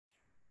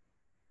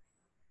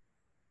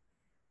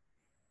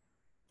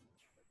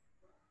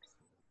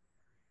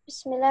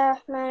بسم الله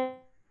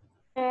الرحمن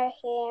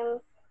الرحيم.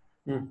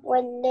 مم.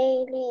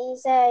 والليل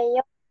إذا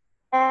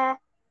يغشى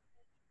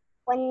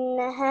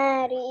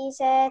والنهار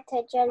إذا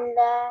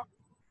تجلى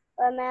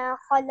وما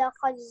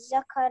خلق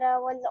الذكر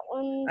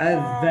والأنثى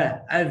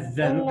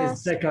not إن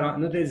الذكر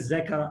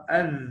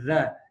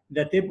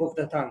the tip of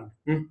the tongue.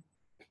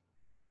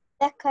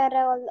 الذكر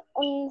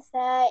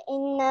والأنثى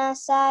إن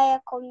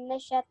سعيكم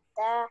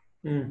لشتى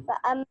مم.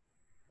 فأما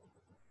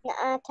من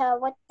آتى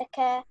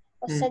واتقى مم.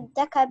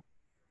 وصدق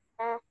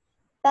بها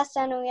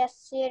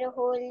فسنيسره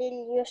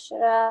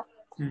لليسرى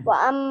مم.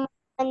 وأما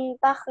من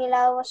بخل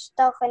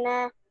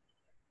واستغنى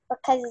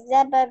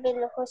وكذب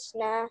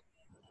بالحسنى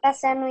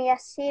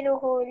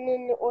فسنيسره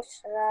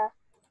للعسرى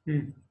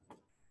مم.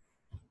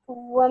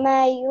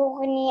 وما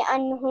يغني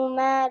عنه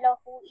ماله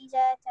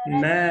إذا تردى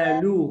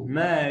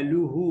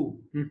ماله.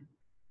 مم.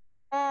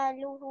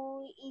 ماله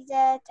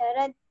إذا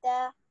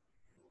تردى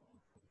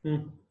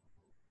مم.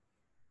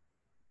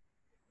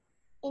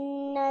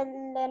 إن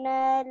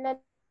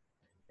لنا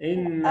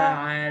إن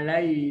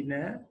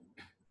علينا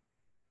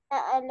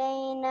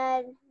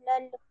علينا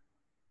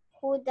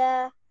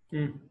للهدى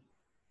مم.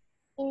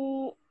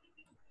 إن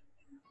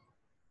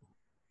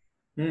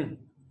مم.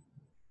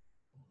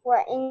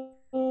 وإن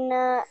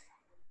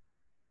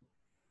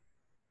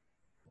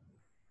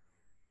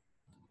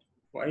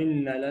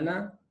وإن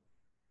لنا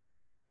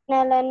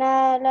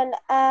لنا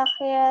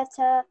للآخرة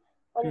مم.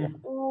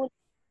 والأولى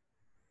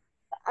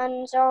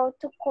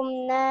أنذرتكم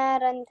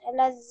نارا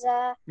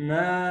تلظى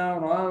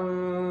نارا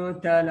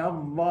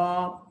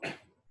تلظى.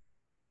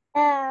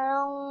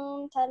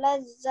 نارا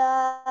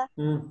تلظى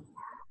مم.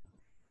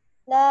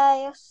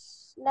 لا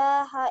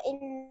يصلاها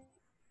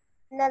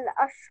إلا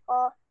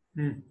الأشقى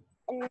مم.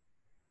 الذي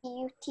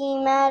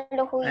يؤتي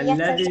ماله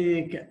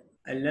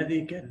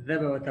الذي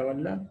كذب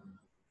وتولى.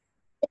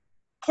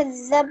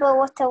 كذب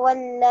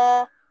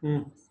وتولى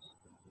مم.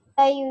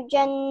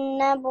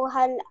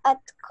 فيجنبها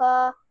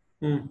الأتقى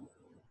مم.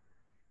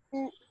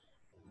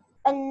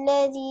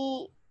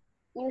 الذي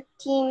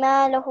يؤتي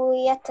ماله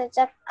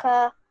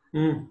يتزكى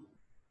مم.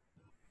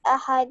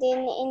 أحد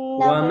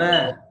عنده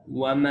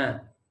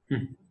وما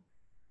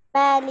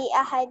ما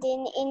لأحد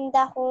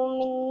عنده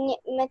من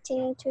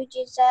نعمة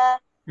تجزى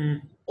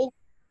مم.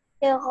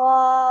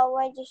 ابتغاء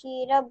وجه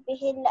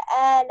ربه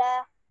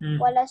الأعلى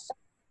مم. ولسوف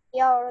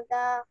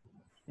يرضى.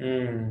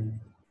 مم.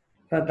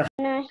 فتح.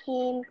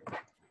 نحيم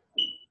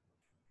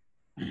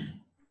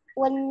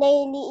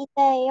والليل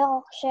إذا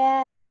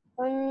يغشى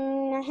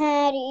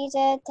والنهار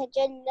إذا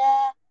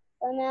تجلى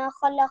وما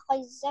خلق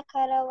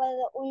الذكر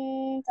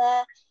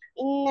والأنثى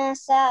إن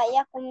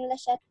سعيكم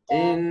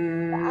لشتى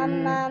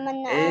فأما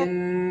من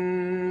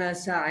إن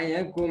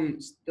سعيكم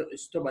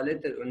stop a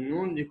little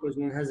النون because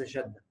نون هذا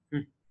شدة.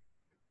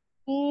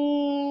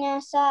 إن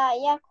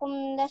سعيكم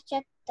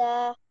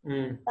لشتى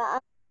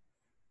فأما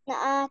من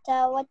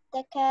آتى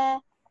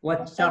واتقى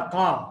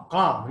واتقى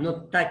قا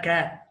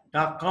نتكى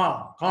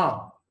تقى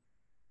قا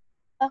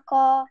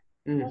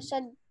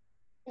وصدق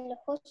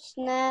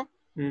الحسنى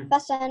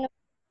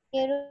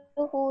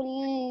فسنيسره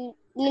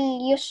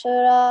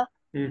لليسرى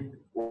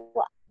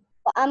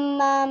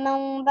وأما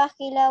من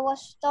بخل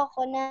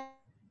واستغنى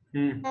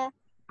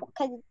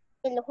وكذب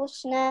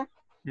بالحسنى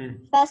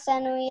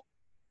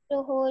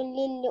فسنيسره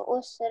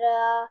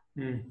للعسرى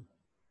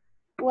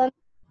وما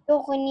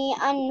يغني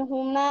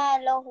عنه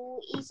ماله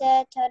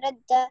إذا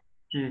تردى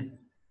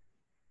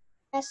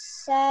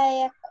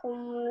سعيكم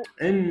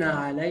إن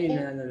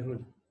علينا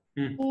للهدى.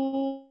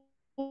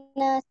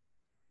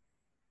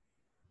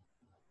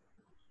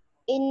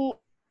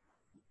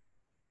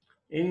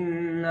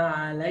 إن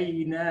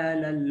علينا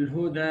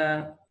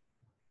للهدى.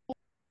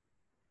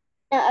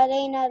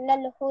 علينا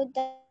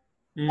للهدى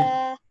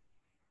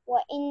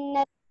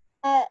وإن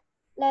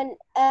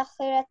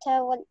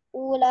للآخرة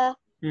والأولى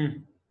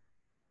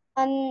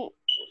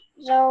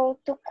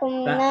أنذرتكم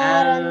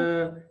نارا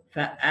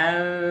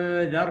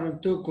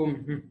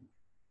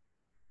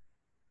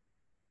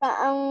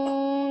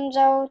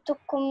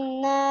فأنذرتكم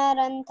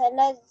نارا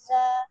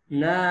تلظى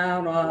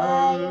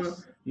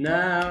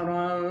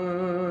نارا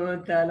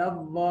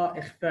تلظى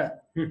إخفاء.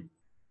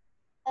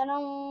 نارا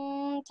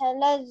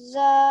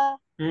تلظى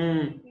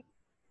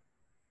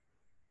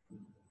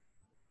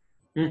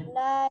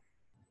لا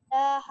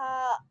إله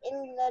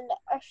إلا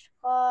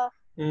الأشقى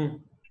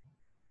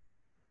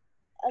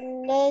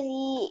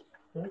الذي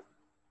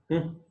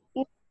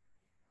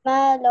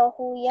ماله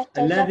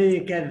يتزكى الذي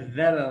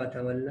كذب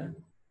وتولى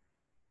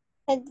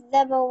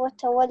كذب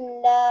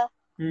وتولى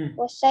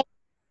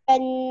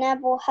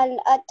وسيجنبها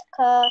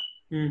الأتقى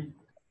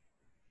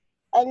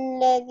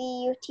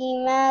الذي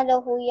يؤتي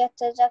ماله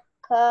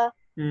يتزكى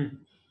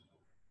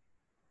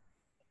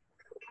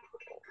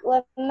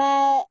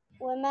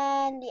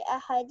وما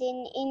لأحد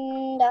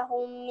عنده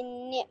من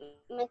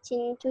نعمة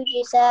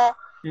تجزى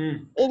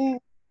إلا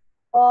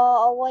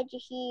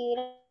وجه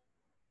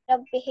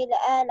ربه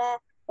الأعلى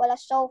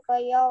ولسوف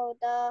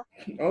يرضى.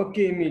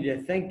 Okay, Amelia,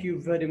 thank you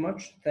very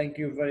much. Thank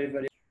you very,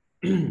 very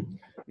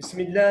بسم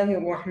الله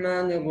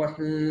الرحمن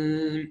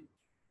الرحيم.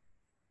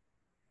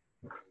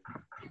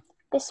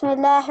 بسم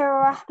الله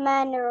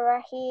الرحمن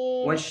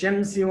الرحيم.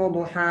 والشمس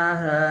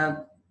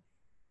وضحاها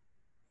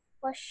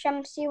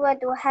والشمس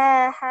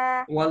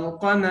وضحاها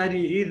والقمر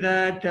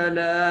إذا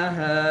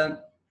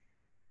تلاها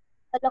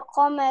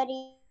والقمر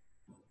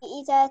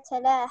إذا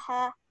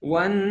تلاها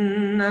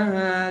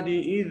والنهار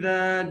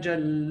إذا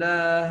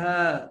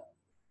جلاها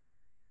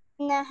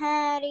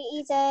النهار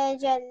إذا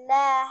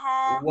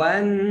جلاها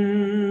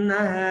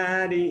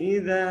والنهار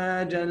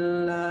إذا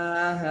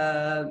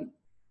جلاها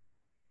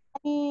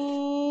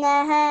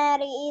النهار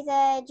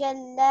إذا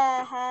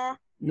جلاها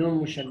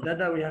نون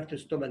مشددة we have to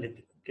stop a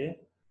little okay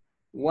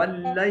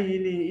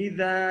والليل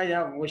إذا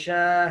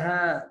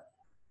يغشاها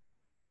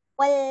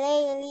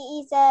والليل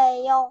إذا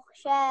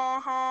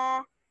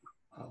يغشاها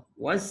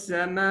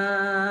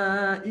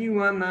والسماء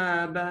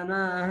وما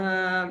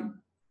بناها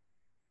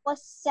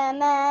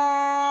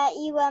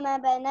والسماء وما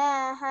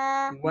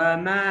بناها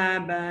وما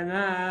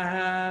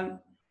بناها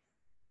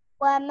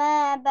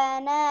وما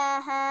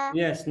بناها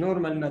yes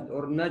normal mad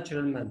or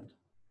natural mad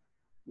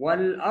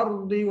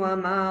والأرض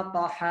وما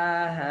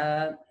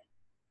طحاها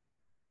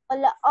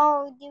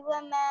والأرض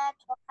وما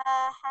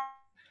طحاها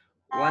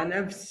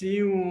ونفس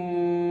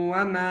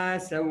وما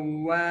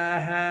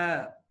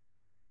سواها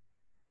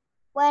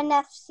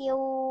ونفس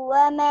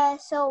وما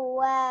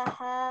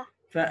سواها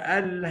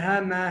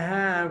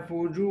فألهمها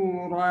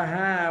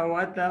فجورها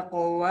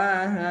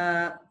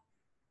وتقواها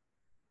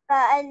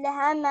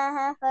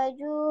فألهمها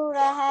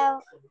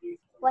فجورها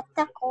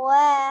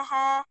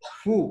وتقواها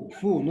فو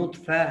not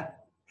فا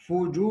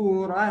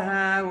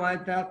فجورها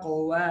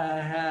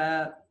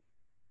وتقواها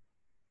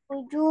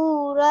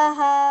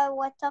فجورها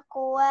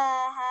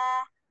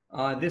وتقواها.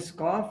 this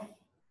cough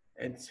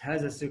it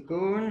has a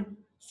sukoon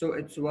so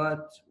it's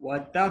what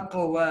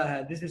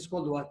وتقواها this is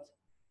called what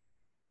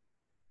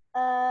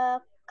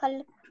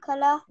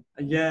كلكلة.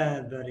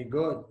 yeah very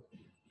good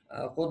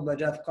قطبة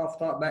جاءت قاف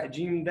طاء باء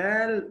جيم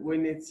دال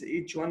when it's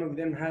each one of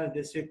them has the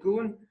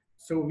sukoon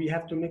so we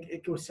have to make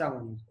echo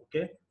sound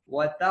okay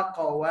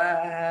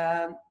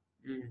وتقواها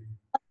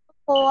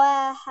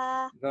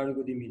تقواها very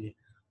good Emilia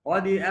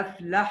قد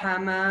أفلح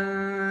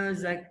من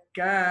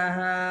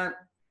زكاها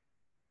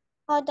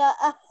قد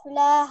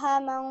أفلح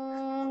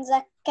من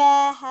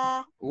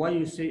زكاها. why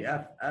you say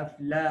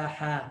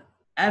أفلح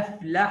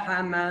أفلح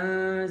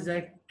من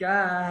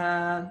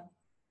زكاها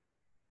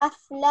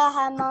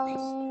أفلح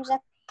من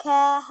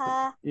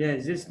زكاها. yeah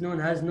this noon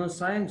has no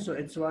sign so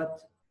it's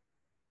what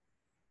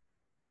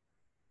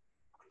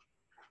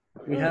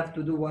we have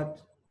to do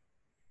what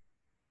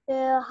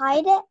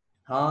hide it.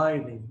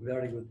 hiding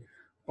very good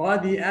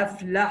قد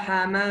أفلح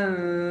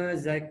من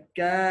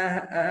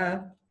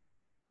زكاها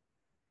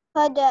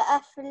قد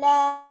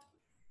أفلح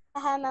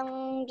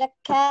من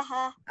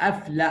زكاها.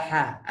 أفلح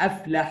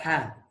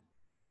أفلح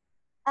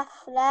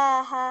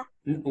أفلح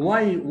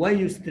why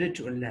you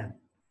stretch اللام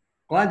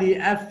قد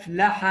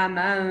أفلح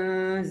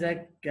من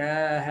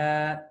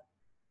زكاها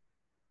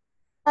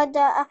قد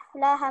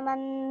أفلح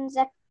من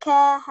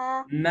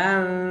زكاها.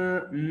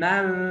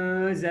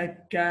 من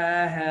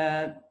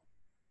زكاها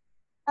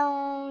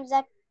من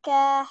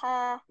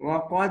زكاها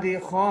وقد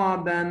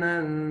خاب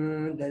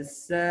من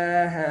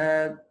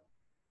دساها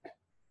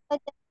قد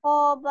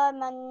خاب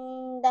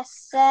من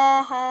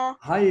دساها.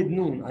 hide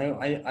noon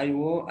I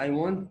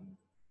want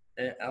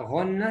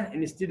غنة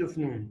instead of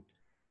noon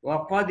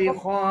وقد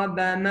خاب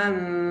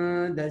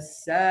من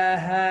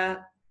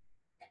دساها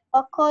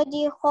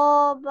وقد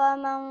خاب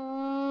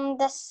من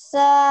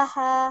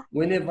دساها.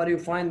 whenever you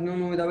find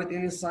noon without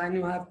any sign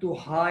you have to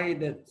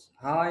hide it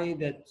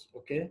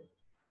okay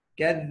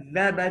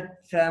كذبت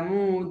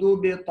ثمود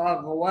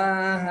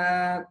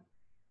بطغواها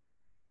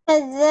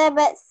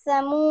كذبت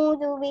ثمود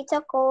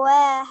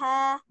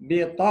بتقواها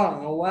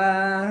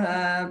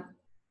بطغواها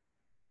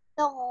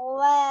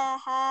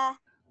طغواها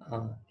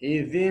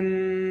إذ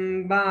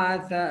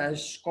انبعث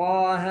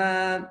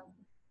أشقاها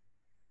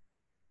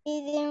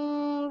إذ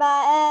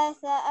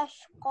انبعث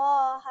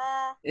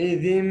أشقاها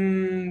إذ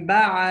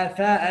انبعث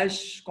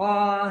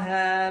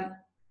أشقاها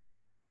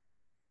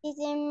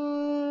إذ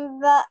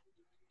انبعث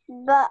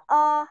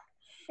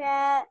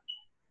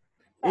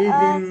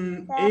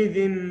إذ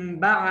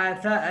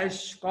انبعث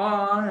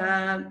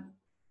أشقاها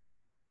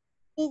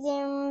إذ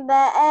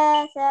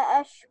انبعث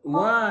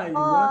why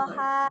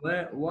أشقاها.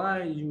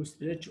 you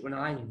stretch on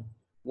عين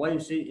why you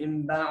say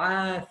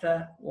انبعث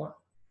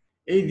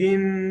إذ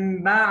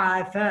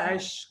انبعث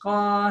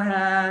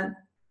أشقاها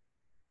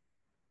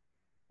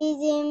إذ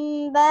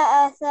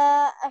انبعث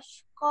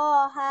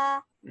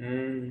أشقاها.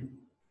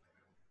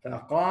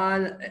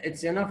 فقال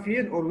it's enough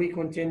here or we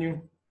continue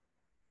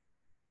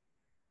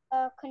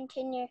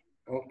Continue.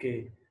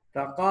 okay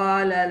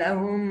فقال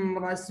لهم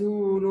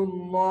رسول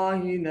الله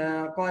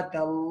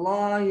ناقة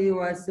الله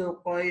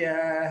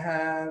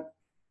وسقياها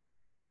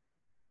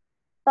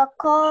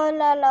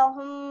فقال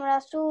لهم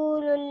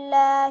رسول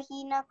الله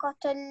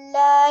ناقة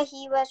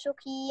الله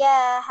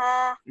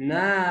وسقياها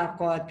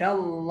ناقة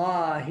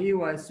الله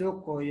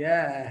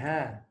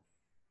وسقياها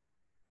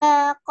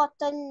ناقة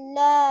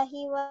الله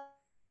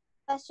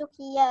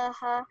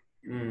وسقياها.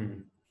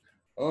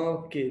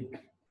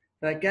 okay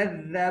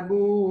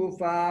فكذبوه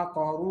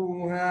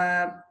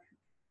فعقروها.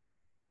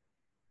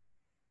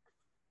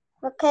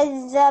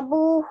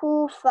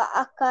 فكذبوه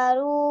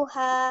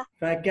فعقروها.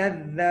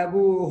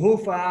 فكذبوه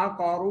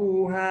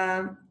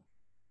فعقروها.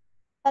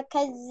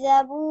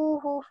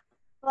 فكذبوه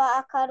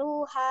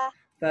فعقروها.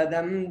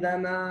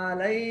 فدمدم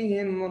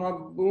عليهم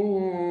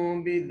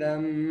ربهم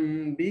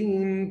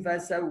بذنبهم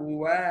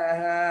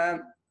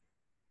فسواها.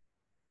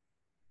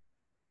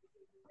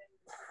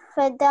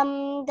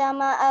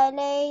 فدمدم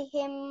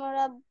عليهم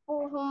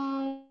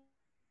ربهم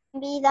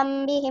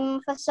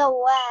بذنبهم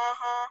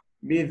فسواها.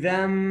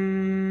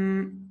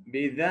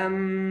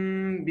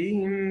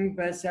 بذنبهم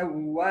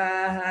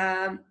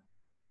فسواها.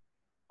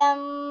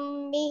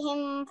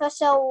 بهم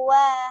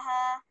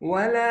فسواها.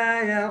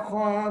 ولا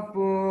يخاف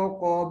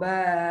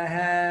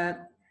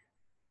عقباها.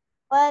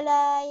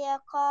 ولا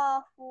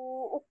يخاف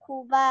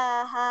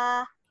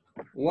عقباها.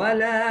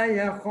 ولا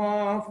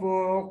يخاف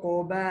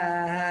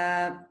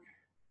عقباها.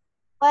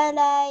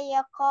 ولا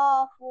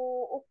يخاف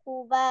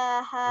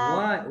عقباها.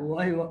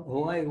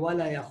 هواي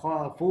ولا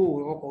يخاف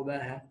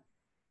عقباها.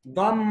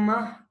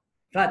 ضمة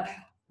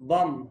فتح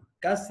ضم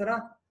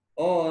كسرة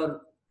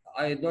or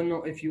I don't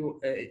know if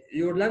you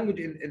your language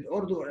is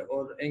Urdu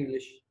or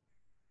English.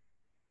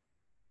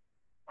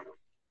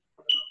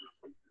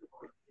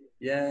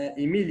 يا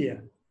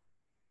Emilia.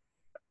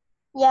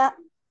 Yeah,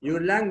 Your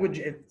language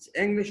is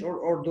English or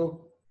Urdu?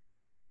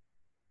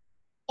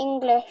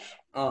 English.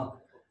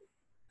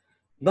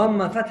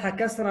 ضمة فتحة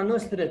كسرة no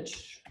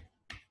stretch.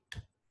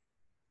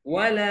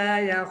 ولا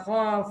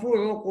يخاف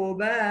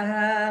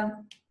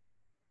عقباها.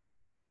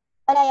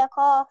 ولا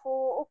يخاف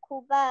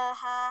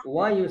عقباها.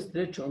 Why you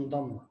stretch on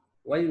ضمة?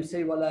 Why you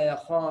say ولا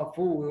يخاف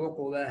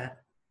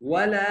عقباها?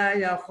 ولا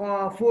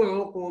يخاف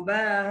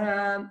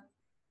عقباها.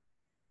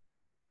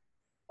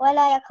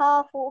 ولا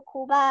يخاف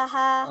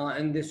عقباها.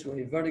 In this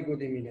way. Very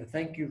good, Emilia.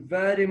 Thank you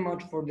very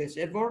much for this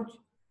effort.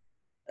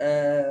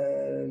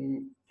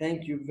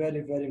 Thank you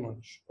very, very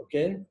much.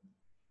 Okay.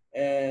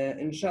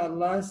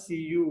 Inshallah,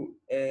 see you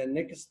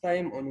next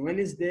time on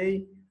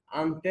Wednesday.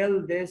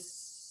 Until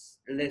this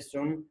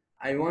lesson,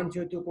 I want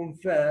you to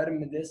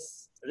confirm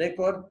this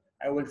record.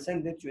 I will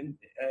send it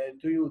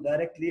to you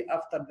directly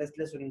after this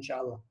lesson,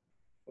 inshallah.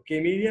 Okay,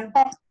 Emilia?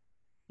 Yes.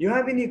 You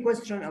have any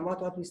question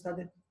about what we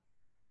studied?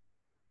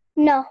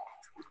 No.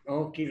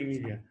 Okay,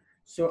 Emilia.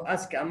 So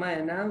ask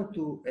Amaya now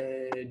to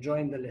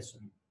join the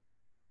lesson.